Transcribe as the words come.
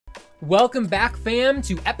Welcome back, fam,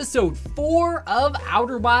 to episode 4 of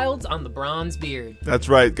Outer Wilds on the Bronzebeard. That's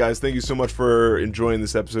right, guys. Thank you so much for enjoying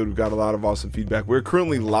this episode. We've got a lot of awesome feedback. We're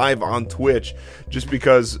currently live on Twitch just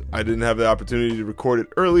because I didn't have the opportunity to record it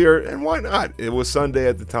earlier, and why not? It was Sunday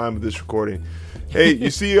at the time of this recording. Hey, you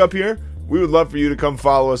see up here? We would love for you to come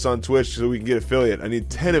follow us on Twitch so we can get affiliate. I need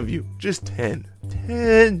 10 of you. Just 10.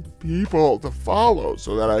 10 people to follow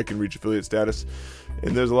so that I can reach affiliate status.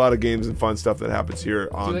 And there's a lot of games and fun stuff that happens here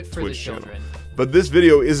on Twitch channel. But this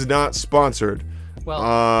video is not sponsored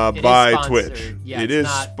by Twitch. Yeah, it is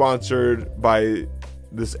sponsored by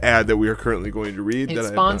this ad that we are currently going to read. It's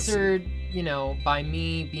sponsored, you know, by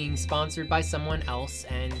me being sponsored by someone else,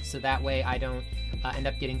 and so that way I don't end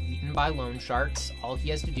up getting eaten by loan sharks. All he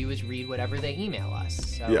has to do is read whatever they email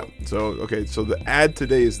us. So. Yeah. So okay. So the ad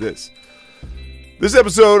today is this. This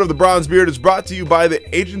episode of The Bronzebeard is brought to you by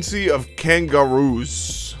the Agency of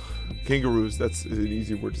Kangaroos. Kangaroos, that's an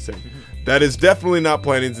easy word to say. That is definitely not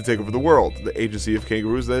planning to take over the world. The Agency of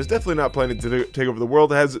Kangaroos that is definitely not planning to take over the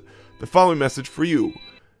world has the following message for you.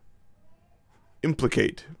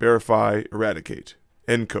 Implicate, verify, eradicate.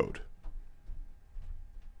 End code.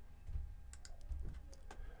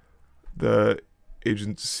 The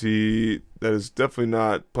agency that is definitely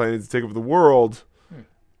not planning to take over the world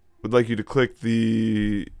would like you to click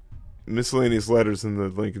the miscellaneous letters in the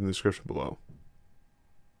link in the description below.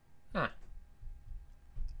 Huh.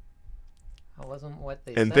 That wasn't what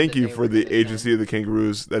they said. And thank you for the Agency of the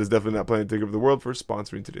Kangaroos that is definitely not planning to take over the world for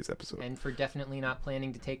sponsoring today's episode. And for definitely not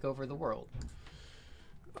planning to take over the world.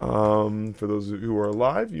 For those who are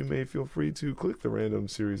live, you may feel free to click the random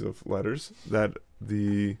series of letters that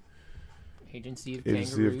the Agency of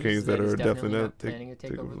Kangaroos that are definitely not planning to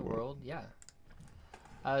take over the world. Yeah.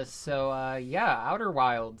 Yeah, Outer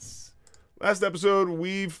Wilds. Last episode,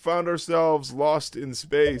 we found ourselves lost in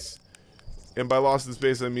space. And by lost in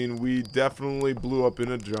space, I mean we definitely blew up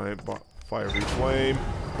in a giant fiery flame.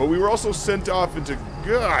 But we were also sent off into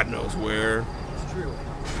God knows where. It's true.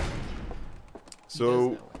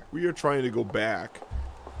 So we are trying to go back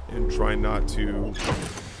and try not to...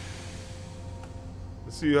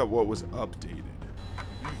 Let's see what was updated.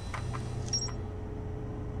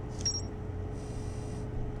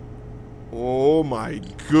 Oh my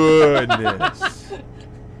goodness.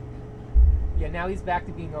 Yeah, now he's back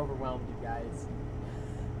to being overwhelmed, you guys.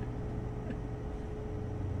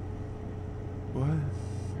 What?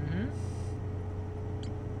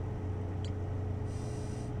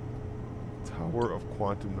 Tower of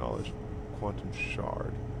Quantum Knowledge, Quantum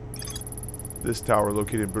Shard. This tower,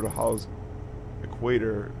 located in Brittle Hallow's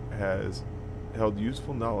equator, has held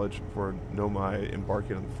useful knowledge for Nomai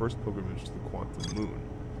embarking on the first pilgrimage to the Quantum Moon.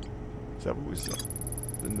 Is that what we saw?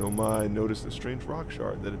 The Nomai noticed a strange rock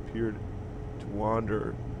shard that appeared to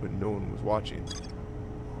wander when no one was watching.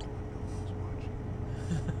 Oh, no one was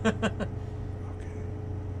watching.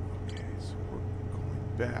 Okay, so we're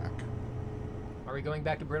going back. Are we going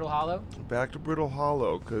back to Brittle Hallow? Back to Brittle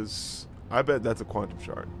Hallow, because I bet that's a quantum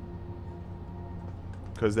shard.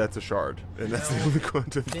 Because that's a shard, and that's the only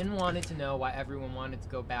quantum. Finn wanted to know why everyone wanted to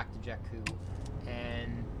go back to Jakku,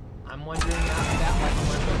 and I'm wondering after that why you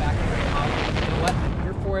want to go back to Brittle Hallow. You know what? I'm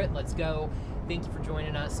here for it. Let's go. Thank you for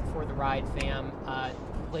joining us for the ride, fam.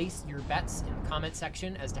 Place your bets in the comment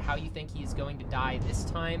section as to how you think he is going to die this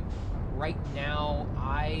time. Right now,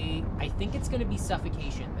 I think it's going to be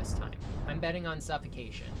suffocation this time. I'm betting on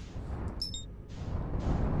suffocation.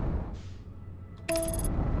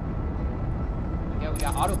 Yeah, we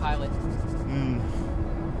got autopilot.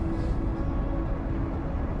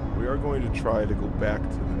 We are going to try to go back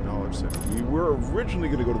to the Knowledge Center. We were originally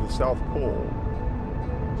going to go to the South Pole.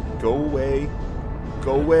 Go away.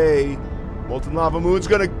 Go away. Molten Lava Moon's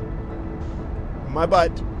going to... My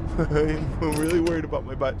butt. I'm really worried about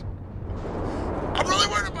my butt. I'm really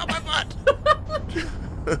worried about my butt.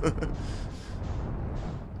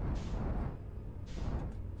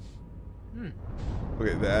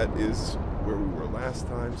 Okay, that is where we were last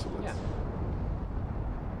time, so let's... Yeah.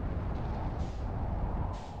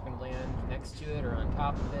 Can land next to it or on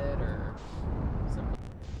top of it or something.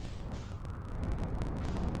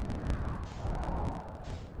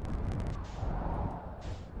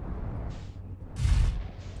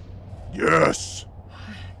 Yes!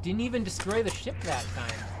 Didn't even destroy the ship that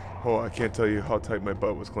time. Oh, I can't tell you how tight my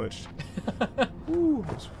butt was clenched. Ooh.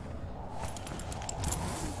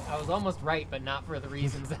 I was almost right, but not for the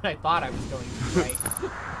reasons that I thought I was going to be right.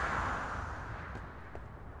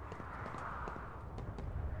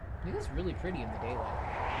 It is really pretty in the daylight.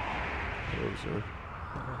 Oh, sir.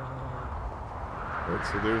 Alright,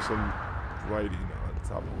 so there's some writing on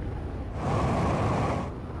top of it.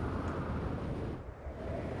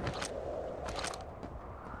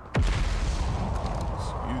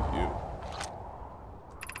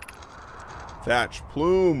 Thatch,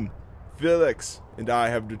 Plume, Felix, and I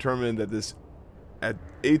have determined that this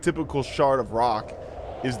atypical shard of rock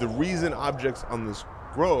is the reason objects on this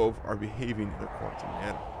grove are behaving in a quantum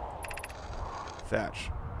manner.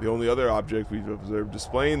 Thatch, the only other object we've observed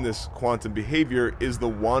displaying this quantum behavior is the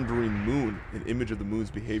wandering moon. An image of the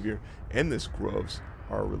moon's behavior and this grove's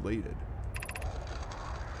are related.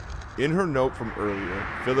 In her note from earlier,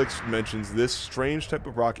 Felix mentions this strange type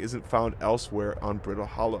of rock isn't found elsewhere on Brittle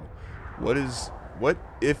Hallow. What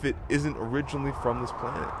if it isn't originally from this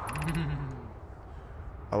planet?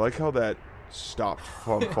 I like how that stopped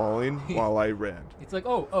from falling while I read. It's like,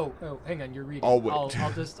 oh, hang on, you're reading. I'll wait. I'll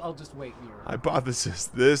just wait here. Hypothesis: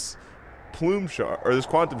 this plume shard, or this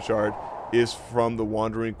quantum shard, is from the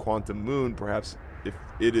wandering quantum moon. Perhaps if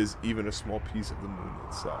it is even a small piece of the moon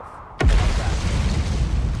itself.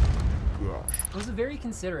 Gosh. It was a very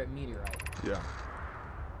considerate meteorite. Yeah.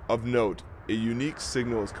 Of note, a unique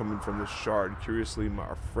signal is coming from this shard. Curiously,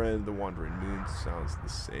 our friend, the Wandering Moon, sounds the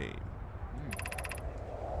same.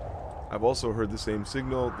 I've also heard the same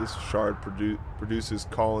signal. This shard produces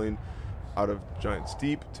calling out of Giant's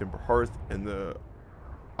Deep, Timber Hearth, and the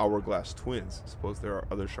Hourglass Twins. I suppose there are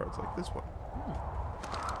other shards like this one.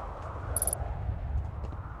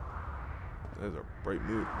 There's a bright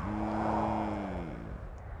moon.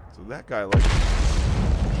 So that guy, like,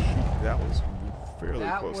 shoot, that was fairly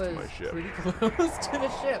close to my ship. Pretty close to the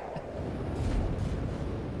ship.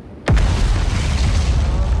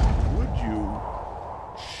 Would you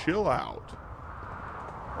chill out?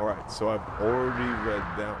 Alright, so I've already read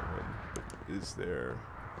that one. Is there...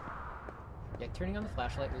 Yeah, turning on the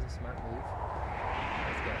flashlight was a smart move.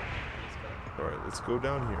 Let's go. Alright, let's go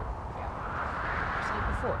down here. Yeah. Just like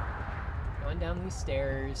before. Going down these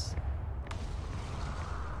stairs.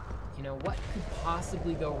 You know, what could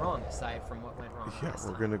possibly go wrong aside from what went wrong? Yeah,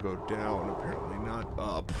 we're gonna go down, apparently, not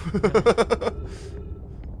up.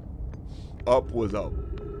 Up was a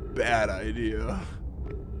bad idea.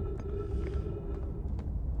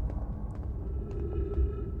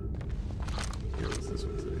 Here, what's this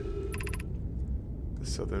one say? The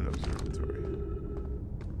Southern Observatory.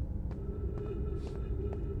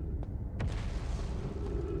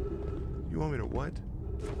 You want me to what?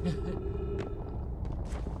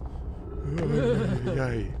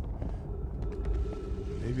 Yay.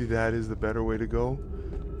 Maybe that is the better way to go.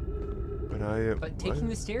 But taking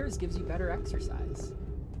the stairs gives you better exercise.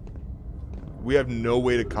 We have no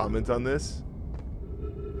way to comment on this.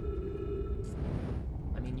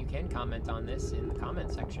 I mean, you can comment on this in the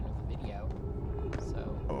comment section of the video.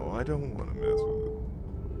 So. Oh, I don't want to mess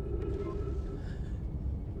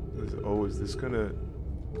with it. Oh, is this gonna?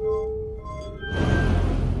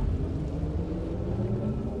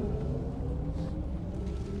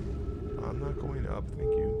 I'm not going up,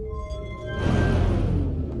 thank you.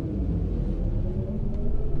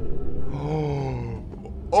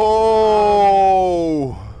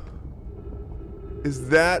 Oh! Is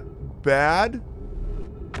that bad?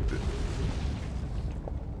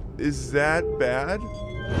 Is that bad?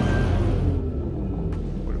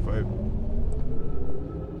 What if I...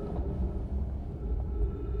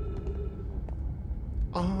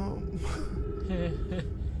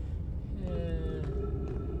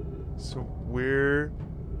 So where?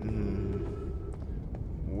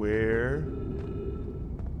 Where?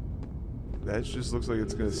 That just looks like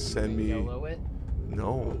it's gonna send me. YOLO it?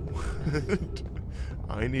 No.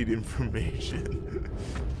 I need information.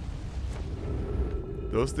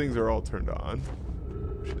 Those things are all turned on,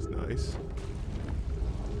 which is nice.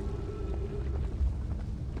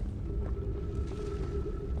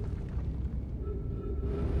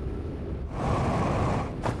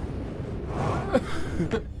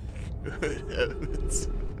 Good heavens.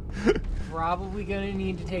 Probably gonna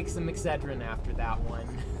need to take some Excedrin after that one.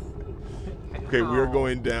 Okay, we are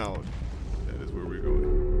going down. That is where we're going.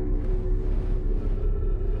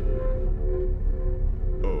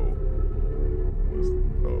 Oh.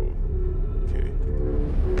 Oh. Okay.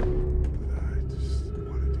 I just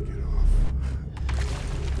wanted to get off.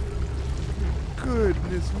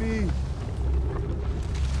 Goodness me.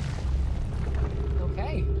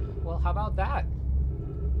 Okay. Well, how about that?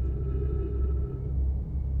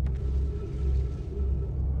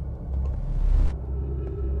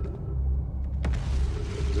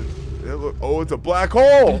 Oh, it's a black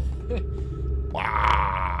hole!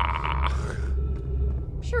 Wow.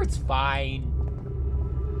 I'm sure it's fine.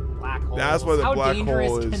 Black holes. That's why the How black dangerous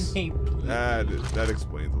hole can is. they be? That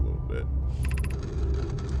explains a little bit.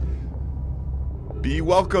 Be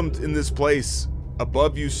welcomed in this place.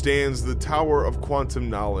 Above you stands the Tower of Quantum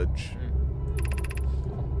Knowledge.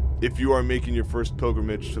 If you are making your first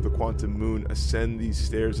pilgrimage to the Quantum Moon, ascend these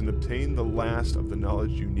stairs and obtain the last of the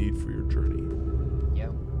knowledge you need for your journey.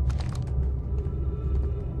 Yep.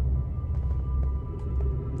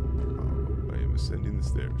 I am ascending the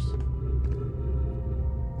stairs.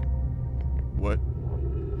 What?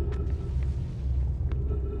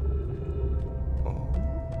 Oh.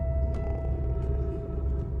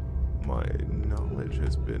 My knowledge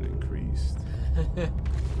has been increased.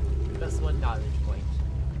 That's one knowledge point.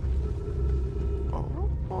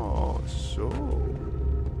 Oh, so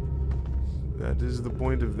that is the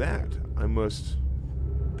point of that. I must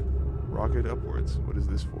rocket upwards. What is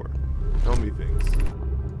this for? Tell me things.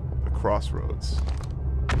 The crossroads.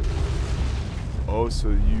 Oh, so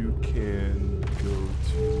you can go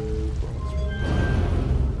to crossroads.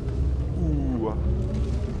 Ooh.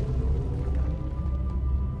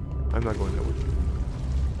 I'm not going that way.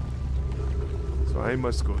 So I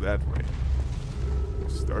must go that way.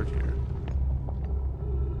 Start here.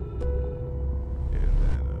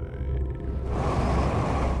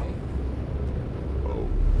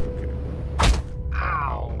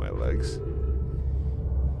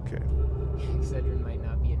 Excedrin might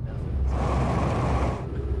not be enough.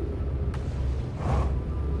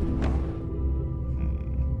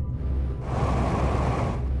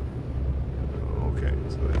 Okay,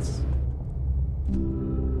 so that's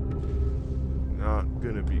not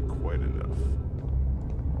gonna be quite enough.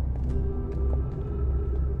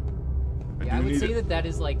 Yeah, I would say that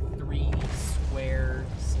is like 3 square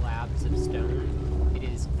slabs of stone. It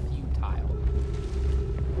is futile.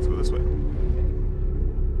 Let's go this way.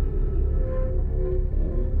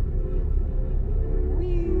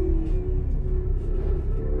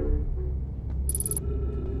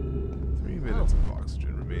 3 minutes of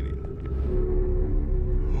oxygen remaining.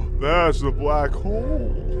 That's the black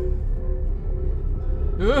hole.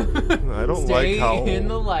 I don't like how... Stay in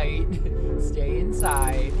the light. Stay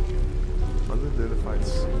inside. Unidentified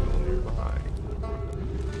signal nearby.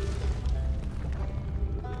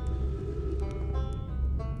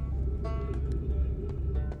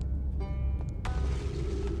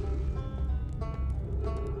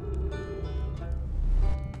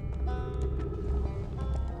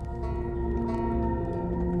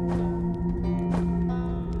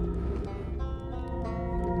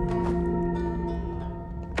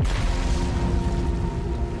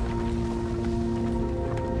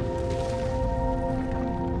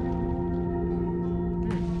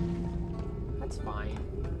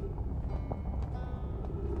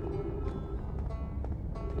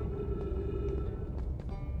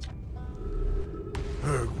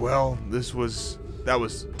 Well, that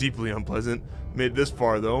was deeply unpleasant. Made this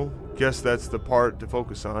far though. Guess that's the part to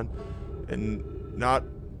focus on, and not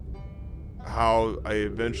how I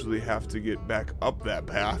eventually have to get back up that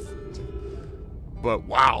path. But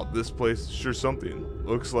wow, this place is sure something.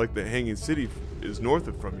 Looks like the Hanging City is north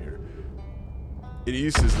of from here. And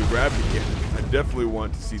east is the gravity cannon. I definitely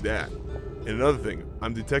want to see that. And another thing,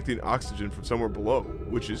 I'm detecting oxygen from somewhere below,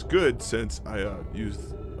 which is good since I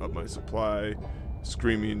used up my supply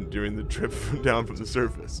screaming during the trip down from the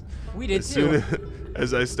surface. We did as soon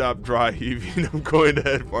as I stop dry heaving, I'm going to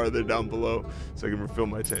head farther down below so I can refill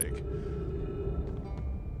my tank.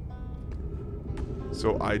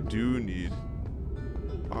 So I do need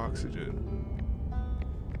oxygen.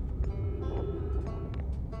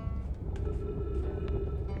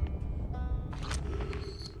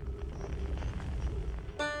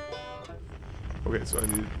 Okay, so I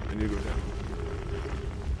need to go down.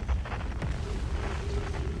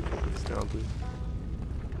 It's down, please.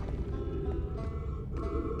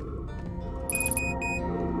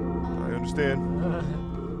 I understand.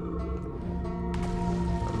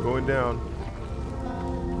 I'm going down.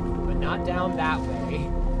 But not down that way.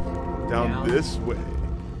 Down this way.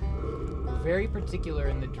 We're very particular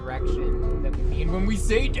in the direction that we mean when we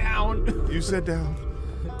say down. You said down.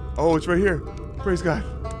 Oh, it's right here. Praise God.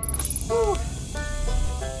 Ooh.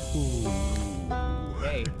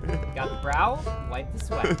 Hey, got the brow? Wipe the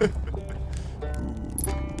sweat. That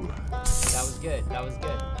was good. That was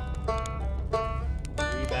good.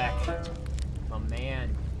 Reback. My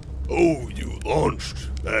man. Oh, you launched.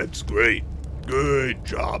 That's great. Good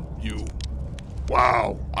job, you.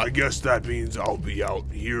 Wow, I guess that means I'll be out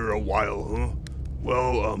here a while, huh?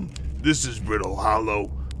 Well, this is Brittle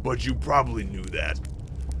Hallow, but you probably knew that.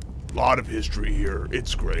 Lot of history here.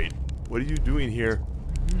 It's great. What are you doing here?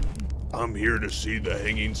 I'm here to see the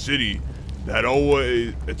Hanging City.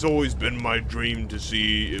 It's always been my dream to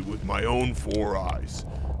see it with my own 4 eyes.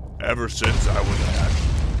 Ever since I was hatched.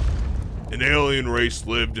 An alien race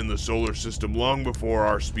lived in the solar system long before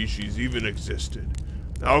our species even existed.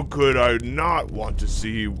 How could I not want to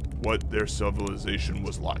see what their civilization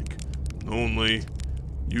was like? Only,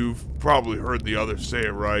 you've probably heard the others say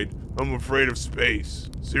it, right? I'm afraid of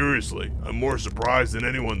space. Seriously, I'm more surprised than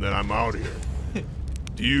anyone that I'm out here.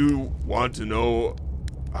 Do you want to know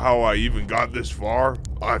how I even got this far?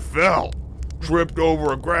 I fell. Tripped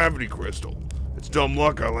over a gravity crystal. It's dumb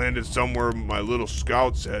luck I landed somewhere my little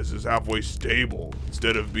scout says is halfway stable,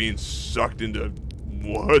 instead of being sucked into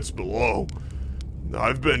what's below.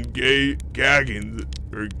 I've been gauging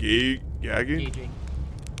the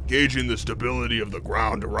stability of the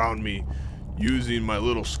ground around me using my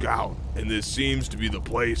little scout, and this seems to be the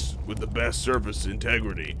place with the best surface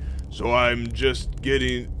integrity. So I'm just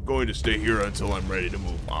going to stay here until I'm ready to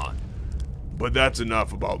move on. But that's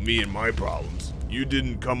enough about me and my problems. You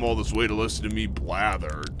didn't come all this way to listen to me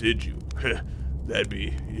blather, did you?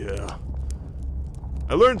 Yeah.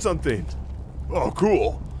 I learned something. Oh,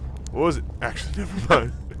 cool. What was it? Actually, never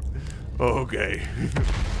mind. Okay.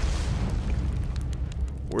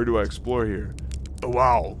 Where do I explore here? Oh,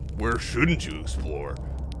 wow. Where shouldn't you explore?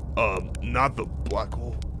 Not the black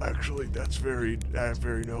hole. Actually, that's very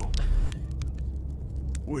no.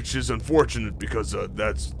 Which is unfortunate because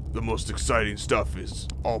that's the most exciting stuff is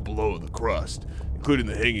all below the crust, including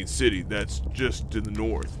the hanging city that's just to the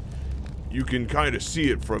north. You can kind of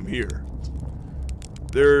see it from here.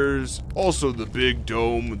 There's also the big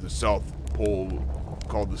dome of the South Pole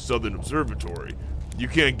called the Southern Observatory. You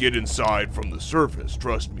can't get inside from the surface,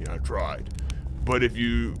 trust me, I tried. But if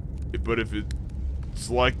it's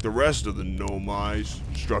like the rest of the Nomai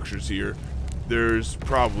structures here, there's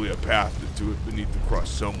probably a path to it beneath the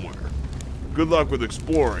crust somewhere. Good luck with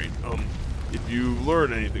exploring. If you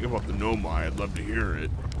learn anything about the Nomai, I'd love to hear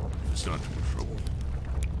it, if it's not too much trouble.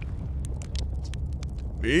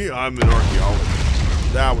 Me? I'm an archaeologist.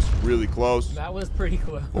 That was really close. That was pretty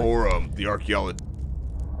close. Or, the archaeologist,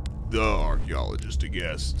 I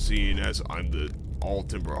guess, seeing as I'm the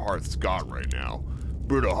all-timber hearth Scot right now.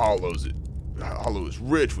 Brittle Hallow is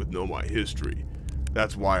rich with Nomai history.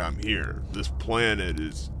 That's why I'm here. This planet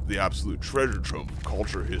is the absolute treasure trove of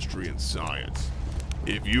culture, history, and science.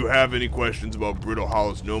 If you have any questions about Brittle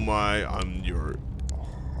Hallow's Nomai, I'm your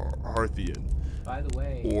Hearthian. By the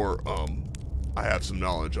way... Or, I have some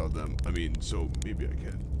knowledge of them. I mean, so maybe I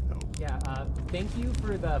can help. Yeah, thank you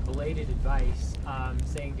for the belated advice,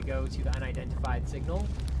 saying to go to the unidentified signal.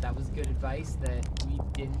 That was good advice that we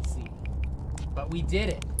didn't see. But we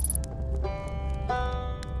did it.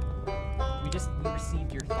 We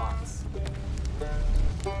received your thoughts.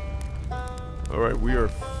 Alright, we are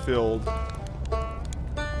filled.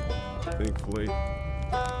 Thankfully.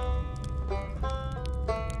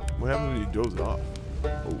 What happens when you doze off?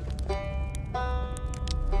 Oh.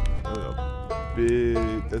 Big...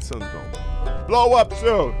 That sounds gone. Blow up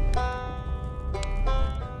soon!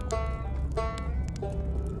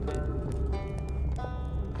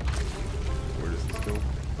 Where does this go?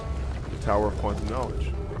 The Tower of Quantum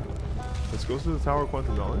Knowledge. Let's go to the Tower of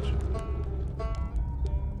Quantum Knowledge.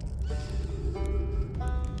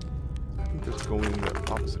 I think that's going in the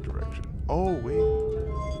opposite direction. Oh, wait.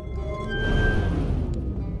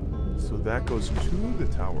 So that goes to the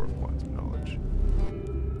Tower of Quantum Knowledge.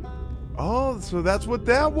 Oh, so that's what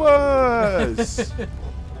that was!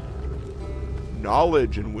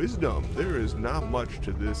 Knowledge and wisdom. There is not much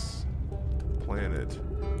to this planet.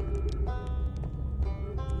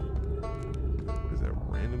 What is that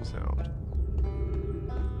random sound?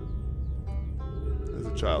 As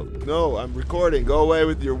a child. No, I'm recording. Go away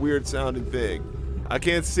with your weird sounding thing. I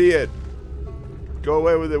can't see it. Go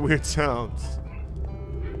away with the weird sounds.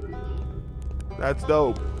 That's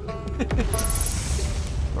dope.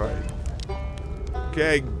 Alright.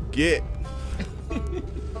 Okay, get.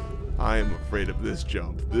 I am afraid of this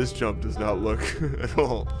jump. This jump does not look at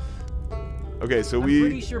all. Okay, so I'm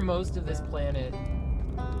pretty sure most of this planet,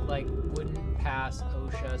 like, wouldn't pass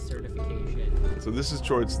OSHA certification. So this is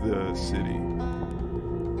towards the city.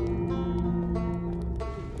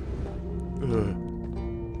 Ugh.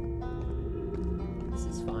 This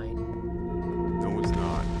is fine. No, it's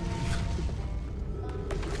not.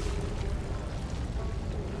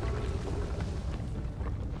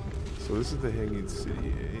 So this is the hanging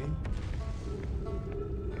city, eh?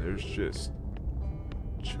 There's just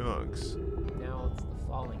chunks. Now it's the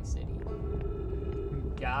falling city.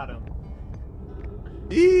 Got him.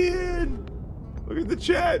 Ian! Look at the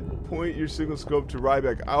chat. Point your signal scope to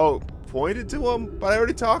Ryback. I'll point it to him, but I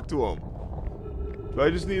already talked to him. So I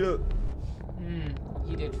just need a...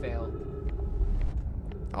 He did fail.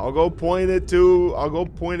 I'll go point it to... I'll go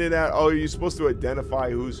point it at... Oh, you're supposed to identify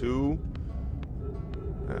who's who?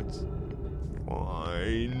 That's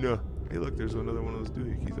fine. Hey, look, there's another one of those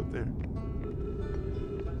doohickeys up there.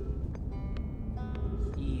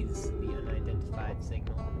 He's the unidentified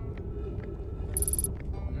signal.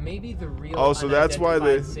 Maybe the real Oh, so that's why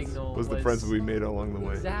they signal was the friends that we made along the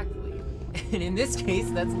way. Exactly. And in this case,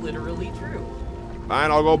 that's literally true.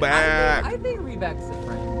 Fine, I'll go back. I think Rebec's a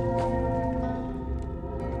friend.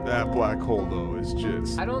 That black hole, though, is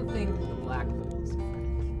just... I don't think the black hole is a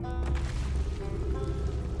friend.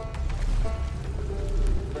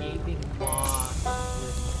 Gaping maw.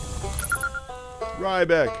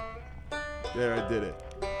 Ryback. There, I did it.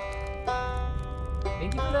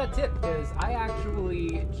 Thank you for that tip, because I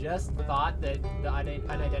actually just thought that the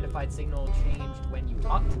unidentified signal changed when you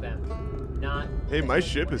upped them, not... Hey, my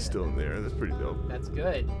ship is still in there. That's pretty dope. That's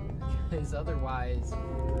good, because otherwise...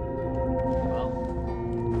 Well...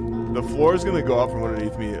 The floor is going to go out from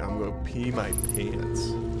underneath me, and I'm going to pee my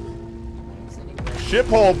pants. Ship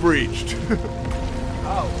hull breached.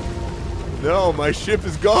 Oh. No, my ship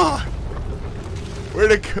is gone.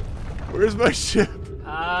 Where'd it go? Where's my ship?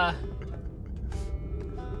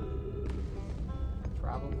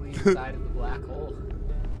 Probably inside of the black hole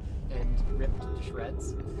and ripped to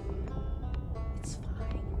shreds. It's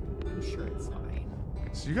fine. I'm sure it's fine.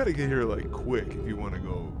 So you got to get here like quick if you want to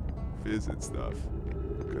go visit stuff,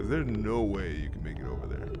 because there's no way you can make it over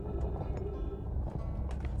there.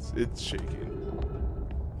 It's shaking.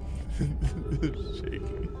 It's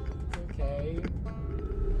shaking. Okay.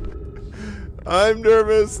 I'm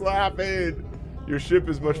nervous laughing. Your ship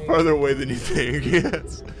is much farther away than you think.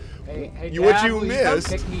 Yes. Hey, What Dad, you will missed?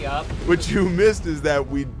 come pick me up? What you missed is that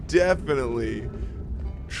we definitely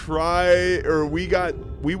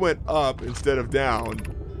we went up instead of down.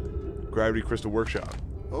 Gravity Crystal Workshop.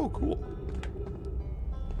 Oh, cool.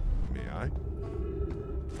 May I?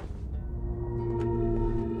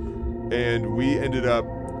 And we ended up.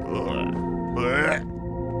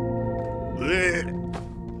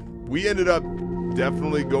 We ended up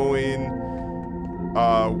definitely going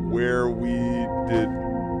where we did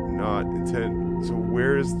not intend. So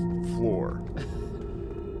where is floor?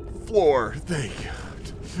 Floor. Thank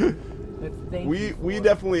God. We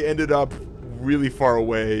definitely ended up really far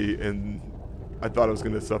away, and I thought I was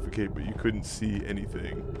gonna suffocate, but you couldn't see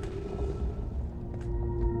anything.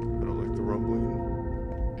 I don't like the rumbling.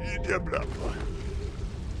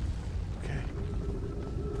 Okay.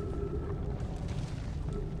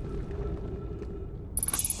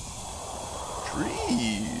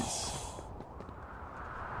 Trees.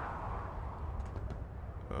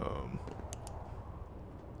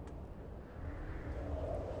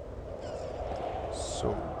 So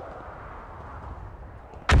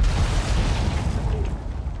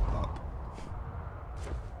up.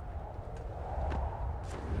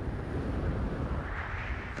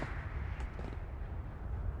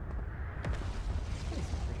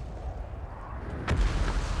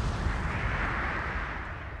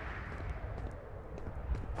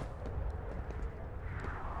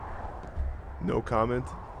 No comment.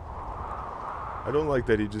 I don't like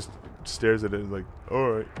that he just stares at it and like,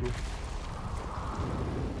 all right, cool.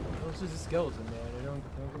 Well, it's just a skeleton, man. I don't know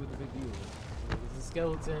what the big deal is. It's a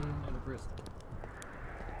skeleton and a crystal.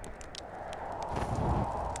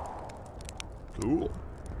 Cool.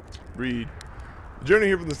 Read. The journey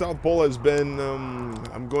here from the South Pole has been,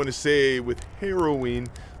 I'm going to say, with harrowing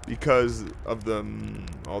because of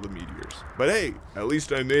all the meteors. But hey, at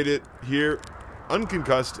least I made it here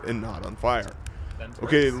unconcussed and not on fire.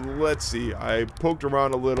 Okay, let's see. I poked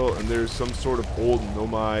around a little, and there's some sort of old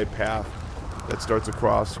nomai path that starts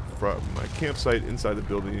across from my campsite inside the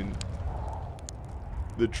building.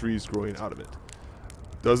 The trees growing out of it.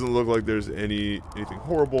 Doesn't look like there's anything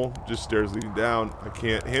horrible. Just stairs leading down. I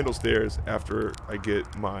can't handle stairs. After I get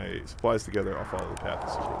my supplies together, I'll follow the path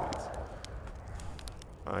to see where it leads.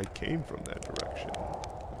 I came from that direction.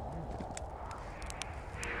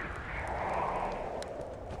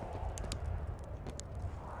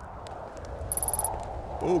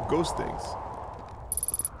 Oh, ghost things.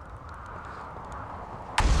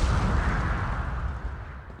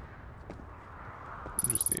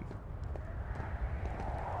 Interesting.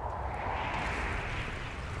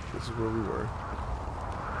 This is where we were.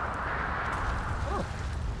 Oh.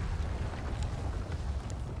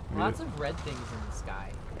 Lots of red things in the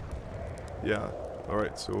sky. Yeah.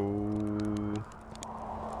 Alright, so...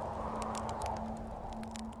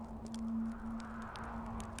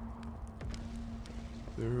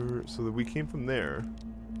 So that we came from there,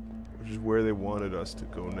 which is where they wanted us to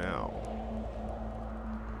go now.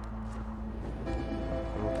 I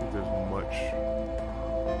don't think there's much.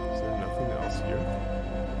 Is there nothing else here?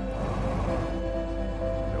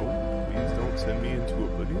 No, please don't send me into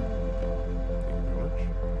oblivion. Thank you very much.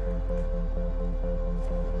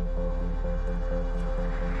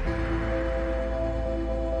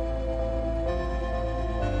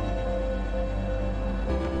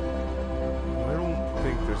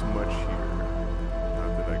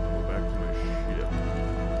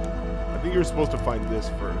 think you're supposed to find this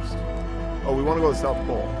first. Oh, we want to go to the South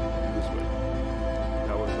Pole. This way.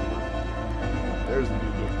 That was the one. There's the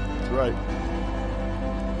music. That's right.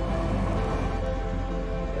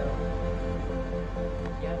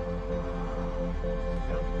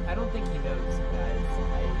 I don't think he knows, guys.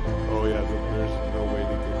 Oh yeah, there's no way to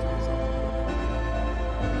get to the South Pole.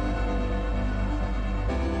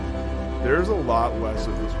 There's a lot less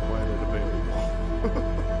of this planet available.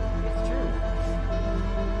 It's true.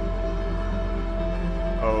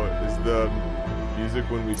 Oh, is the music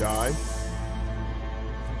when we die?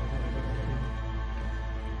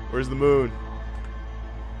 Where's the moon?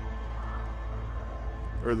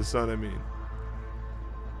 Or the sun, I mean.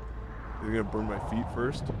 Is it gonna burn my feet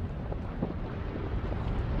first?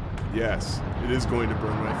 Yes, it is going to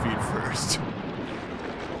burn my feet first.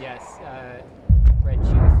 Yes, Red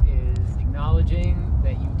Chief is acknowledging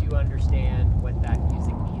that you do understand what that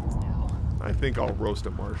music means now. I think I'll roast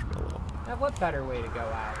a marshmallow. Now, what better way to go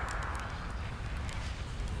out?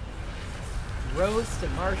 Roast a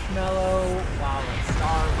marshmallow while a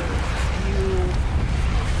star roasts you.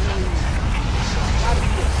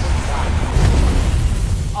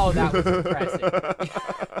 Oh, that was impressive.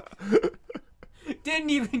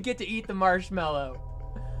 Didn't even get to eat the marshmallow.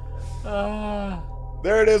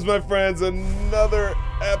 There it is, my friends. Another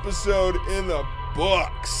episode in the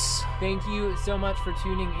books. Thank you so much for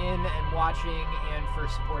tuning in and watching and for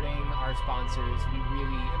supporting our sponsors. We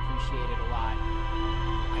really appreciate it a lot,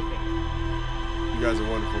 I think. You guys are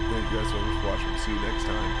wonderful. Thank you guys so much for watching. See you next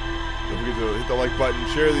time. Don't forget to hit the like button,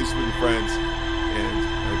 share these with your friends, and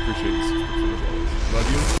I appreciate the subscription as always. Love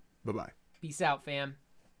you. Bye-bye. Peace out, fam.